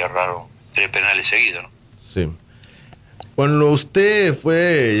campeón y erraron 3 penales seguidos, ¿no? Sí. Bueno, usted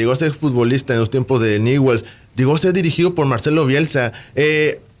llegó a ser futbolista en los tiempos de Newell's, llegó a ser dirigido por Marcelo Bielsa.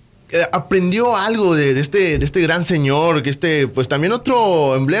 ¿Aprendió algo de este gran señor, que pues también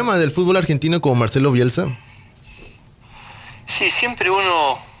otro emblema del fútbol argentino como Marcelo Bielsa? Sí, siempre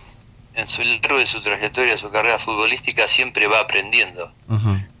uno, en su largo de su trayectoria, su carrera futbolística, siempre va aprendiendo.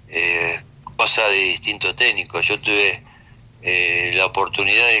 Cosas de distintos técnicos. Yo tuve la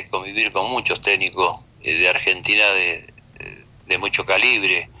oportunidad de convivir con muchos técnicos de Argentina de mucho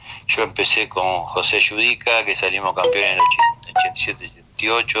calibre. Yo empecé con José Yudica, que salimos campeones en el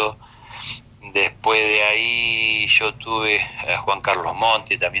 87-88. Después de ahí yo tuve a Juan Carlos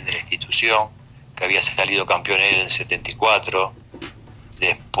Monti, también de la institución, que había salido campeón él en el 74.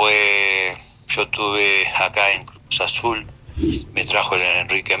 Después yo tuve acá en Cruz Azul, me trajo el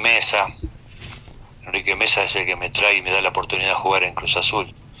Enrique Mesa. Enrique Mesa es el que me trae y me da la oportunidad de jugar en Cruz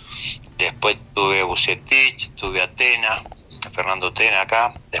Azul. Después tuve a Bucetich, tuve a Tena, a Fernando Tena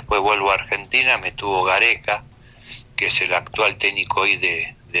acá. Después vuelvo a Argentina, me tuvo Gareca, que es el actual técnico hoy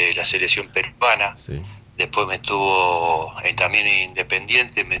de la selección peruana. Sí. Después me tuvo, también en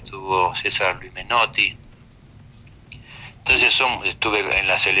Independiente, me tuvo César Luis Menotti. Entonces estuve en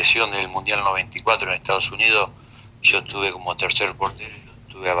la selección del Mundial 94 en Estados Unidos. Yo estuve como tercer portero,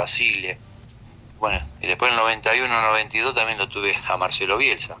 tuve a Basile. Bueno, y después en el 91-92 también lo tuve a Marcelo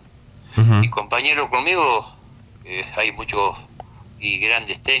Bielsa. Y compañero conmigo, hay muchos y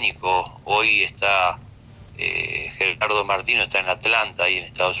grandes técnicos. Hoy está Gerardo Martino está en Atlanta, ahí en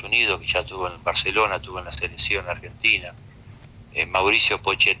Estados Unidos, que ya estuvo en Barcelona, estuvo en la selección argentina. Mauricio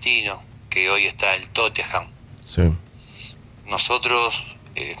Pochettino, que hoy está en el Tottenham. Sí. Nosotros,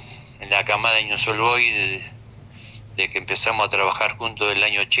 en la camada de Newell's Old Boys, de que empezamos a trabajar juntos en el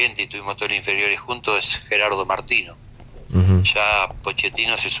año 80 y tuvimos todos los inferiores juntos, es Gerardo Martino. Ya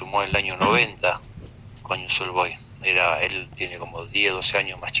Pochettino se sumó en el año 90 con Newell's Old Boys. Él tiene como 10, 12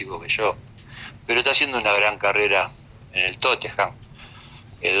 años más chico que yo, pero está haciendo una gran carrera en el Tottenham.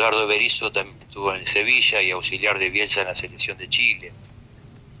 Eduardo Berizzo también estuvo en el Sevilla y auxiliar de Bielsa en la selección de Chile.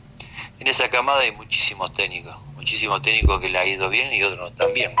 En esa camada hay muchísimos técnicos que le ha ido bien y otros no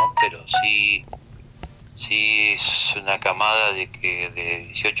tan bien, ¿no? Pero sí es una camada de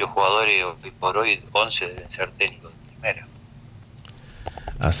 18 jugadores, hoy por hoy 11 deben ser técnicos de primera.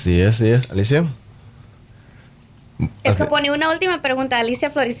 Así es. Alicia. Scoponi, una última pregunta,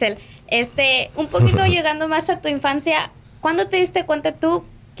 Alicia Floricel. Un poquito llegando más a tu infancia, ¿cuándo te diste cuenta tú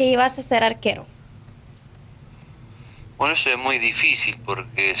que ibas a ser arquero? Bueno, eso es muy difícil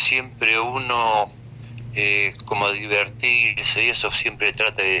porque siempre uno, como divertirse y eso, siempre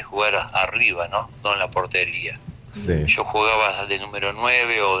trata de jugar arriba, no en la portería. Sí. Yo jugaba de número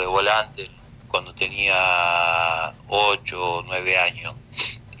 9 o de volante cuando tenía 8 o 9 años.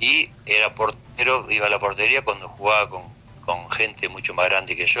 Y era portero, iba a la portería cuando jugaba con gente mucho más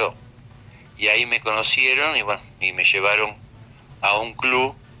grande que yo. Y ahí me conocieron y me llevaron a un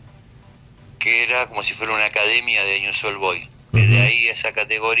club que era como si fuera una academia de Newell's Old Boys. Desde ahí, esa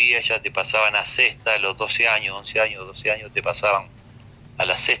categoría, ya te pasaban a sexta, a los 12 años, 11 años, 12 años, te pasaban a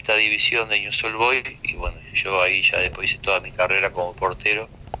la sexta división de Newell's Old Boys. Y bueno, yo ahí ya después hice toda mi carrera como portero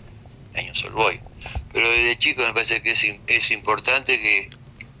en Newell's Old Boys. Pero desde chico me parece que es importante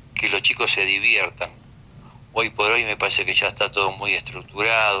que los chicos se diviertan. Hoy por hoy me parece que ya está todo muy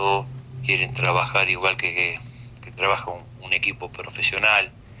estructurado, quieren trabajar igual que trabaja un equipo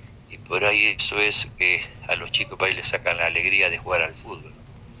profesional, y por ahí eso es que a los chicos para ahí les sacan la alegría de jugar al fútbol.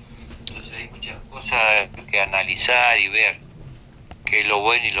 Entonces hay muchas cosas que analizar y ver qué es lo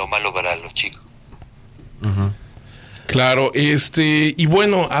bueno y lo malo para los chicos. Claro, y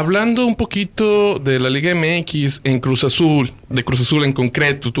bueno, hablando un poquito de la Liga MX de Cruz Azul en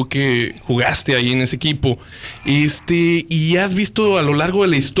concreto, tú que jugaste ahí en ese equipo, y has visto a lo largo de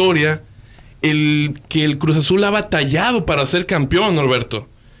la historia que el Cruz Azul ha batallado para ser campeón, Norberto.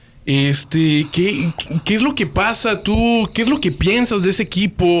 ¿Qué es lo que pasa tú? ¿Qué es lo que piensas de ese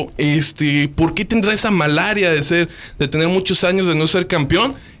equipo? ¿Por qué tendrá esa malaria de tener muchos años de no ser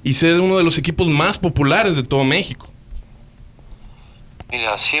campeón y ser uno de los equipos más populares de todo México?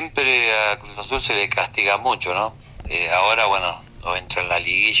 Mira, siempre a Cruz Azul se le castiga mucho, ¿no? Ahora, bueno, no entra en la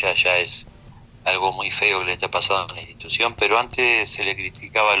liguilla, ya es algo muy feo que le está pasando a la institución, pero antes se le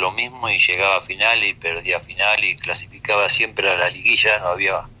criticaba lo mismo y llegaba a final y perdía final y clasificaba siempre a la liguilla, no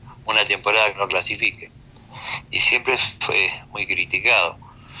había una temporada que no clasifique. Y siempre fue muy criticado.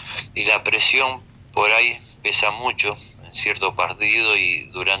 Y la presión por ahí pesa mucho en cierto partido y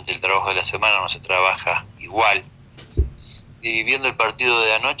durante el trabajo de la semana no se trabaja igual. Y viendo el partido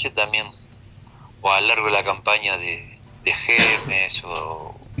de anoche también, o a lo largo de la campaña de Gemes,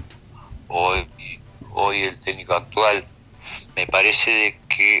 o hoy el técnico actual, me parece de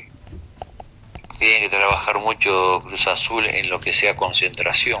que tiene que trabajar mucho Cruz Azul en lo que sea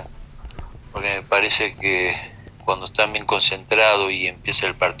concentración, porque me parece que cuando están bien concentrados y empieza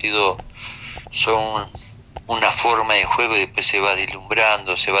el partido son una forma de juego y después se va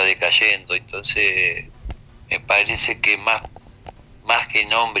deslumbrando, se va decayendo. Entonces me parece que más que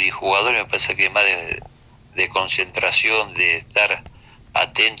nombre y jugador, me parece que más de concentración, de estar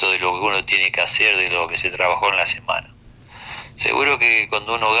atento de lo que uno tiene que hacer, de lo que se trabajó en la semana. Seguro que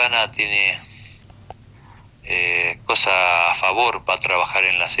cuando uno gana tiene cosas a favor para trabajar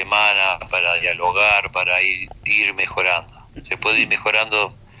en la semana, para dialogar, para ir mejorando. Se puede ir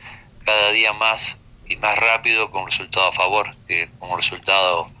mejorando cada día más y más rápido con resultado a favor que con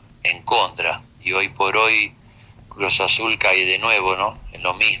resultado en contra. Y hoy por hoy Cruz Azul cae de nuevo, ¿no? En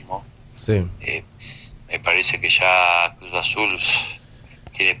lo mismo. Sí. Me parece que ya Cruz Azul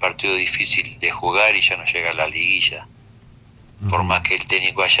tiene partido difícil de jugar y ya no llega a la liguilla. Por más que el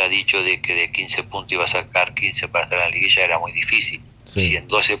técnico haya dicho de que de 15 puntos iba a sacar 15 para estar en la liguilla, era muy difícil. Sí. Si en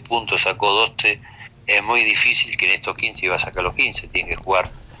 12 puntos sacó 12, es muy difícil que en estos 15 iba a sacar los 15. Tiene que jugar.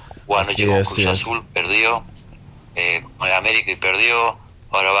 Anoche con Cruz Azul, perdió. Con América y perdió.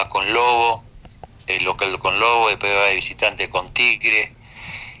 Ahora va con Lobo, el local con Lobo, después va de visitante con Tigre.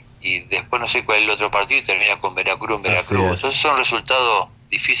 Y después no sé cuál es el otro partido y termina con Veracruz en Veracruz. Esos son resultados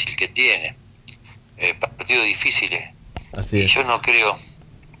difíciles que tiene. Partidos difíciles. Así y es. yo no creo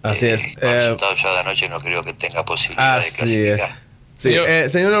Así es. Con el resultado ya de anoche no creo que tenga posibilidad de clasificar. Sí,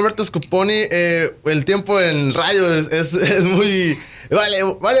 señor Norberto Scoponi, el tiempo en radio es muy...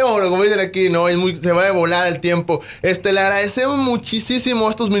 Vale oro, como dicen aquí, ¿no? Se va de volada el tiempo. Le agradecemos muchísimo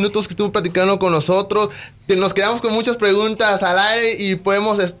estos minutos que estuvo platicando con nosotros. Nos quedamos con muchas preguntas al aire y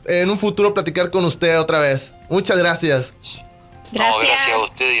podemos en un futuro platicar con usted otra vez. Muchas gracias. Gracias a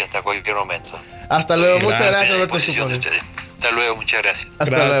usted y hasta cualquier momento. Hasta luego, muchas gracias, Norberto Scoponi. Hasta luego, muchas gracias.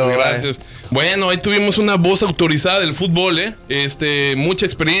 Hasta luego, gracias. Bueno, ahí tuvimos una voz autorizada del fútbol, mucha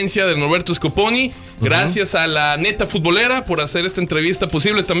experiencia de Norberto Scoponi. Gracias a la Neta Futbolera por hacer esta entrevista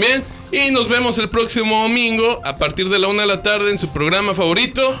posible también. Y nos vemos el próximo domingo a partir de la 1 de la tarde en su programa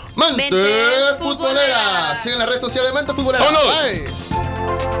favorito, Mente Futbolera. Sigan las redes sociales de Mente Futbolera. ¡Vámonos! Bye.